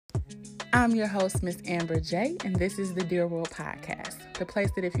I'm your host, Miss Amber J, and this is the Dear World Podcast, the place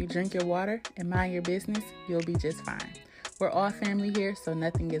that if you drink your water and mind your business, you'll be just fine. We're all family here, so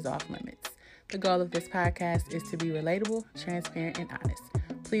nothing is off limits. The goal of this podcast is to be relatable, transparent, and honest.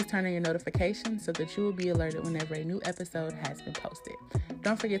 Please turn on your notifications so that you will be alerted whenever a new episode has been posted.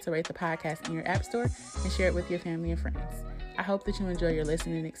 Don't forget to rate the podcast in your app store and share it with your family and friends. I hope that you enjoy your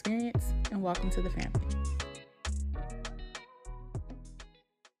listening experience, and welcome to the family.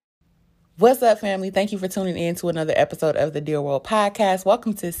 What's up, family? Thank you for tuning in to another episode of the Dear World Podcast.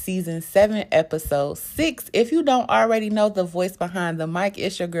 Welcome to Season 7, Episode 6. If you don't already know the voice behind the mic,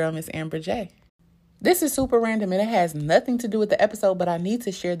 it's your girl, Miss Amber J. This is super random and it has nothing to do with the episode, but I need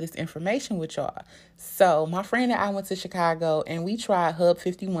to share this information with y'all. So my friend and I went to Chicago and we tried Hub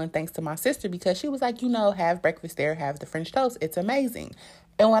 51 thanks to my sister because she was like, have breakfast there, have the French toast. It's amazing.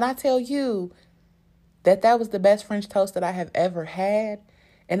 And when I tell you that was the best French toast that I have ever had,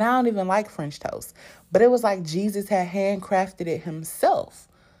 and I don't even like French toast, but it was like Jesus had handcrafted it himself.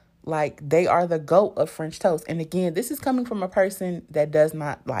 Like they are the GOAT of French toast. And again, this is coming from a person that does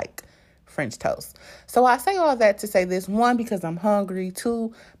not like French toast. So I say all that to say this: one, because I'm hungry;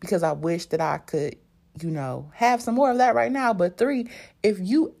 two, because I wish that I could, have some more of that right now. But three, if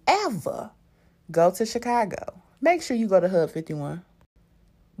you ever go to Chicago, make sure you go to Hub 51.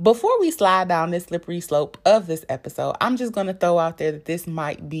 Before we slide down this slippery slope of this episode, I'm just going to throw out there that this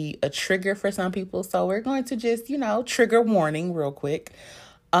might be a trigger for some people. So we're going to just, trigger warning real quick.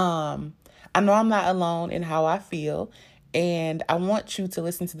 I know I'm not alone in how I feel, and I want you to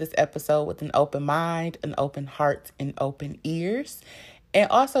listen to this episode with an open mind, an open heart, and open ears. And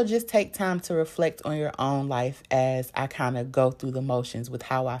also just take time to reflect on your own life as I kind of go through the motions with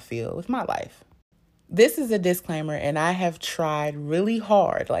how I feel with my life. This is a disclaimer, and I have tried really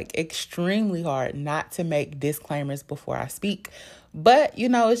hard, like extremely hard, not to make disclaimers before I speak. But,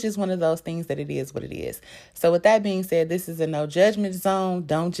 it's just one of those things that it is what it is. So with that being said, this is a no judgment zone.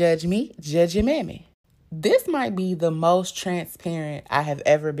 Don't judge me, judge your mammy. This might be the most transparent I have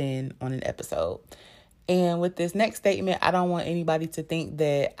ever been on an episode. And with this next statement, I don't want anybody to think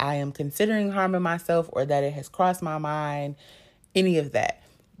that I am considering harming myself or that it has crossed my mind, any of that.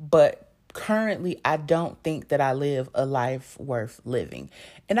 But currently, I don't think that I live a life worth living.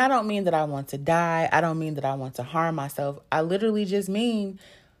 And I don't mean that I want to die. I don't mean that I want to harm myself. I literally just mean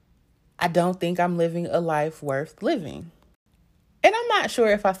I don't think I'm living a life worth living. And I'm not sure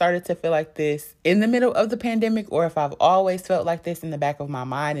if I started to feel like this in the middle of the pandemic or if I've always felt like this in the back of my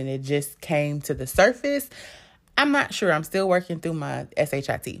mind and it just came to the surface. I'm not sure. I'm still working through my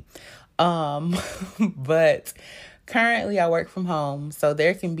SHIT. But currently, I work from home, so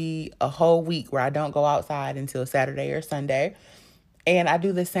there can be a whole week where I don't go outside until Saturday or Sunday, and I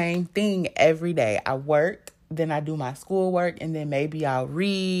do the same thing every day. I work, then I do my schoolwork, and then maybe I'll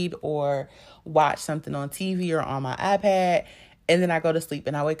read or watch something on TV or on my iPad, and then I go to sleep,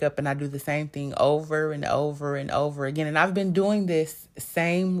 and I wake up, and I do the same thing over and over and over again, and I've been doing this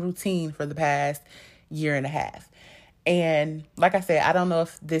same routine for the past year and a half. And like I said, I don't know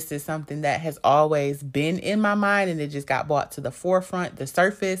if this is something that has always been in my mind and it just got brought to the forefront, the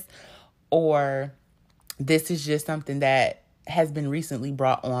surface, or this is just something that has been recently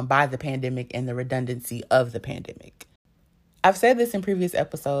brought on by the pandemic and the redundancy of the pandemic. I've said this in previous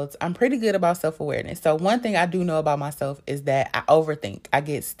episodes. I'm pretty good about self-awareness. So one thing I do know about myself is that I overthink. I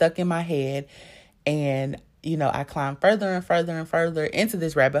get stuck in my head and I climb further and further and further into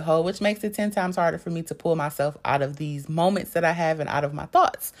this rabbit hole, which makes it 10 times harder for me to pull myself out of these moments that I have and out of my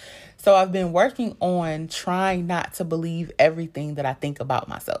thoughts. So I've been working on trying not to believe everything that I think about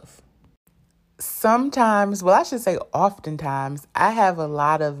myself. Sometimes, well, I should say oftentimes, I have a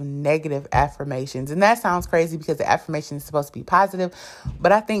lot of negative affirmations. And that sounds crazy because the affirmation is supposed to be positive.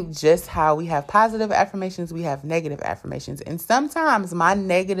 But I think just how we have positive affirmations, we have negative affirmations. And sometimes my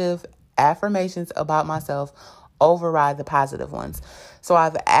negative affirmations about myself override the positive ones. So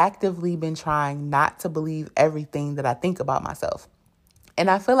I've actively been trying not to believe everything that I think about myself.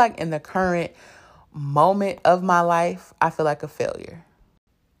 And I feel like in the current moment of my life, I feel like a failure.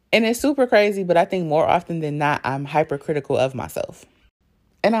 And it's super crazy, but I think more often than not, I'm hypercritical of myself.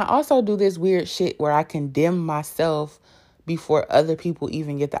 And I also do this weird shit where I condemn myself before other people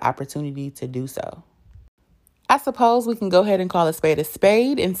even get the opportunity to do so. I suppose we can go ahead and call a spade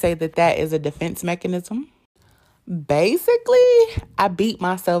and say that is a defense mechanism. Basically, I beat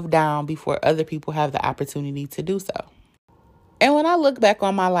myself down before other people have the opportunity to do so. And when I look back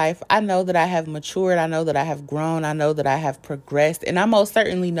on my life, I know that I have matured. I know that I have grown. I know that I have progressed. And I most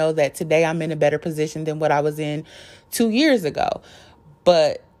certainly know that today I'm in a better position than what I was in 2 years ago.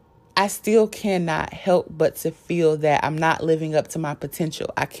 But I still cannot help but to feel that I'm not living up to my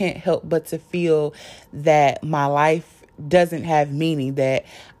potential. I can't help but to feel that my life doesn't have meaning, that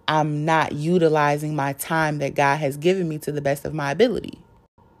I'm not utilizing my time that God has given me to the best of my ability.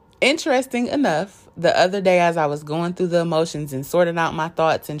 Interesting enough, the other day as I was going through the emotions and sorting out my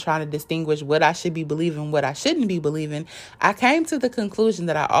thoughts and trying to distinguish what I should be believing, what I shouldn't be believing, I came to the conclusion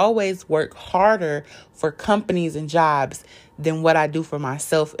that I always work harder for companies and jobs than what I do for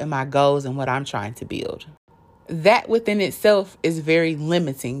myself and my goals and what I'm trying to build. That within itself is very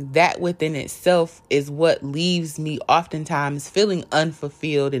limiting. That within itself is what leaves me oftentimes feeling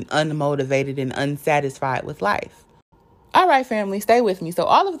unfulfilled and unmotivated and unsatisfied with life. All right, family, stay with me. So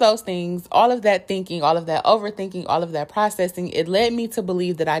all of those things, all of that thinking, all of that overthinking, all of that processing, it led me to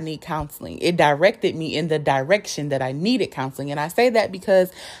believe that I need counseling. It directed me in the direction that I needed counseling. And I say that because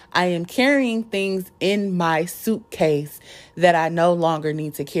I am carrying things in my suitcase that I no longer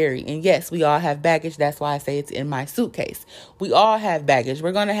need to carry. And yes, we all have baggage. That's why I say it's in my suitcase. We all have baggage.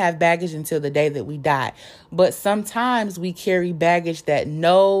 We're going to have baggage until the day that we die. But sometimes we carry baggage that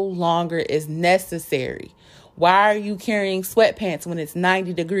no longer is necessary. Why are you carrying sweatpants when it's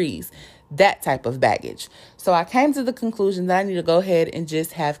 90 degrees? That type of baggage. So I came to the conclusion that I need to go ahead and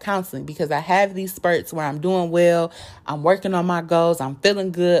just have counseling, because I have these spurts where I'm doing well, I'm working on my goals, I'm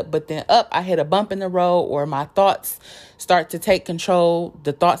feeling good, but then I hit a bump in the road, or my thoughts start to take control.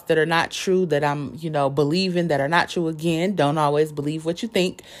 The thoughts that are not true, that I'm, believing, that are not true again. Don't always believe what you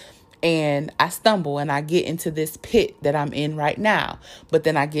think. And I stumble and I get into this pit that I'm in right now. But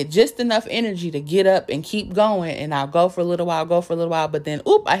then I get just enough energy to get up and keep going. And I'll go for a little while, But then,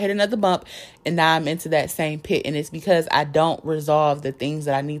 I hit another bump and now I'm into that same pit. And it's because I don't resolve the things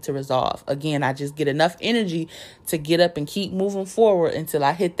that I need to resolve. Again, I just get enough energy to get up and keep moving forward until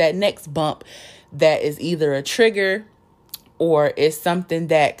I hit that next bump that is either a trigger or is something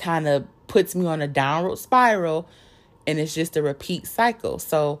that kind of puts me on a downward spiral. And it's just a repeat cycle.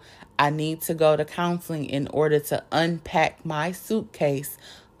 So I need to go to counseling in order to unpack my suitcase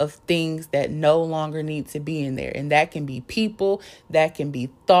of things that no longer need to be in there. And that can be people, that can be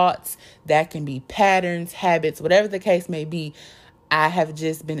thoughts, that can be patterns, habits, whatever the case may be. I have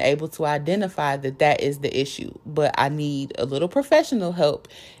just been able to identify that is the issue. But I need a little professional help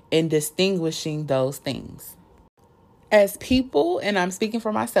in distinguishing those things. As people, and I'm speaking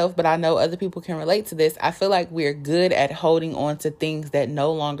for myself, but I know other people can relate to this, I feel like we're good at holding on to things that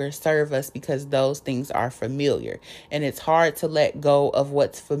no longer serve us because those things are familiar. And it's hard to let go of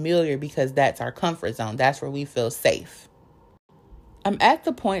what's familiar because that's our comfort zone. That's where we feel safe. I'm at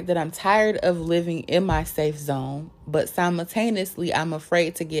the point that I'm tired of living in my safe zone, but simultaneously I'm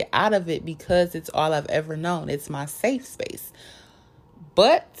afraid to get out of it because it's all I've ever known. It's my safe space.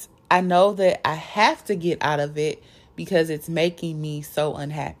 But I know that I have to get out of it because it's making me so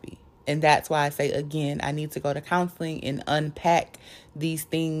unhappy. And that's why I say, again, I need to go to counseling and unpack these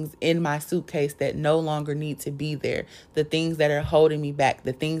things in my suitcase that no longer need to be there. The things that are holding me back,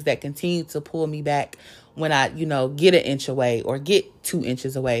 the things that continue to pull me back when I, get an inch away or get 2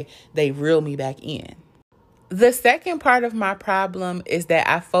 inches away, they reel me back in. The second part of my problem is that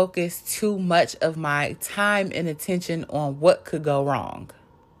I focus too much of my time and attention on what could go wrong.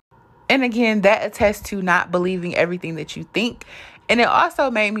 And again, that attests to not believing everything that you think. And it also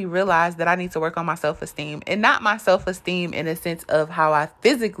made me realize that I need to work on my self-esteem, and not my self-esteem in a sense of how I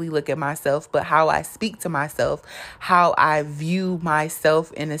physically look at myself, but how I speak to myself, how I view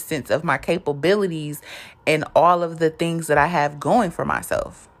myself in a sense of my capabilities and all of the things that I have going for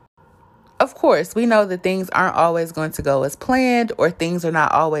myself. Of course, we know that things aren't always going to go as planned, or things are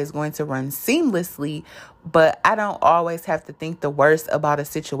not always going to run seamlessly, but I don't always have to think the worst about a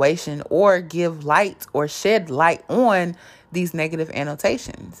situation or give light or shed light on these negative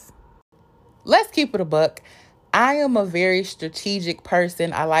annotations. Let's keep it a buck. I am a very strategic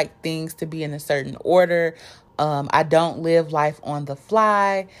person. I like things to be in a certain order. I don't live life on the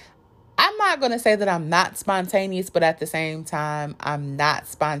fly. I'm not going to say that I'm not spontaneous, but at the same time, I'm not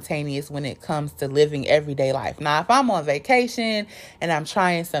spontaneous when it comes to living everyday life. Now, if I'm on vacation and I'm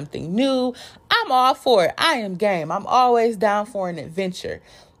trying something new, I'm all for it. I am game. I'm always down for an adventure.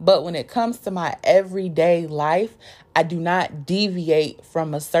 But when it comes to my everyday life, I do not deviate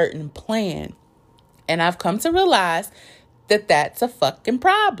from a certain plan. And I've come to realize that that's a fucking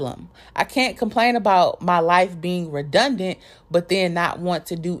problem. I can't complain about my life being redundant, but then not want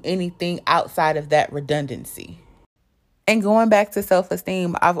to do anything outside of that redundancy. And going back to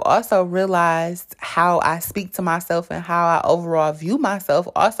self-esteem, I've also realized how I speak to myself and how I overall view myself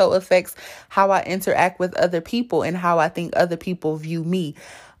also affects how I interact with other people and how I think other people view me.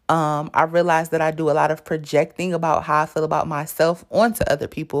 I realized that I do a lot of projecting about how I feel about myself onto other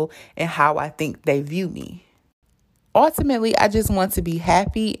people and how I think they view me. Ultimately, I just want to be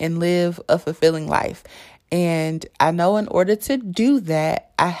happy and live a fulfilling life. And I know in order to do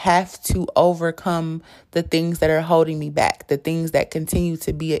that, I have to overcome the things that are holding me back, the things that continue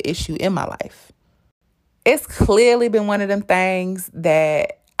to be an issue in my life. It's clearly been one of them things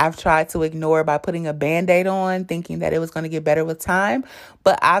that I've tried to ignore by putting a Band-Aid on, thinking that it was going to get better with time.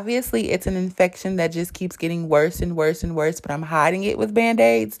 But obviously, it's an infection that just keeps getting worse and worse and worse, but I'm hiding it with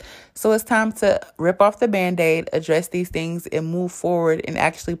Band-Aids. So it's time to rip off the Band-Aid, address these things, and move forward and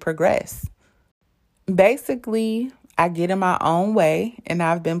actually progress. Basically, I get in my own way, and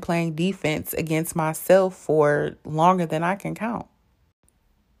I've been playing defense against myself for longer than I can count.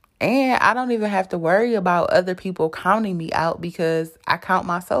 And I don't even have to worry about other people counting me out because I count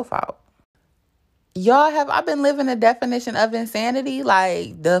myself out. Y'all, have I been living the definition of insanity?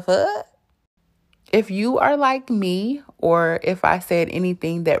 Like, the fuck? If you are like me, or if I said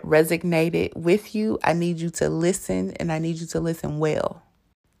anything that resonated with you, I need you to listen, and I need you to listen well.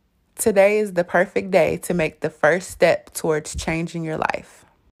 Today is the perfect day to make the first step towards changing your life.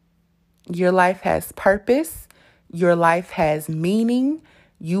 Your life has purpose. Your life has meaning.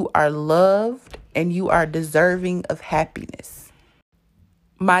 You are loved and you are deserving of happiness.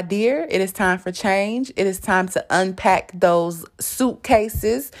 My dear, it is time for change. It is time to unpack those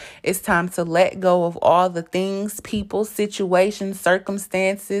suitcases. It's time to let go of all the things, people, situations,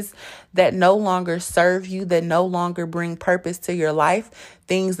 circumstances that no longer serve you, that no longer bring purpose to your life,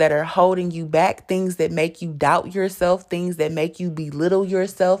 things that are holding you back, things that make you doubt yourself, things that make you belittle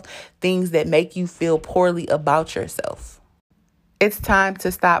yourself, things that make you feel poorly about yourself. It's time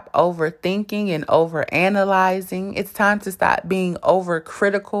to stop overthinking and overanalyzing. It's time to stop being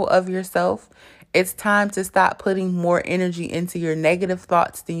overcritical of yourself. It's time to stop putting more energy into your negative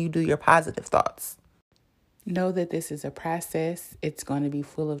thoughts than you do your positive thoughts. Know that this is a process. It's going to be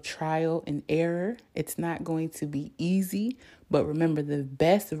full of trial and error. It's not going to be easy, but remember, the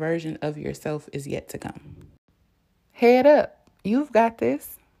best version of yourself is yet to come. Head up. You've got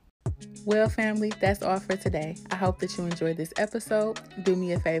this. Well, family, that's all for today. I hope that you enjoyed this episode. Do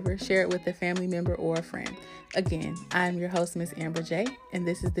me a favor, share it with a family member or a friend. Again, I'm your host, Miss Amber J, and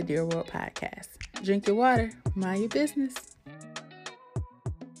this is the Dear World Podcast. Drink your water, mind your business.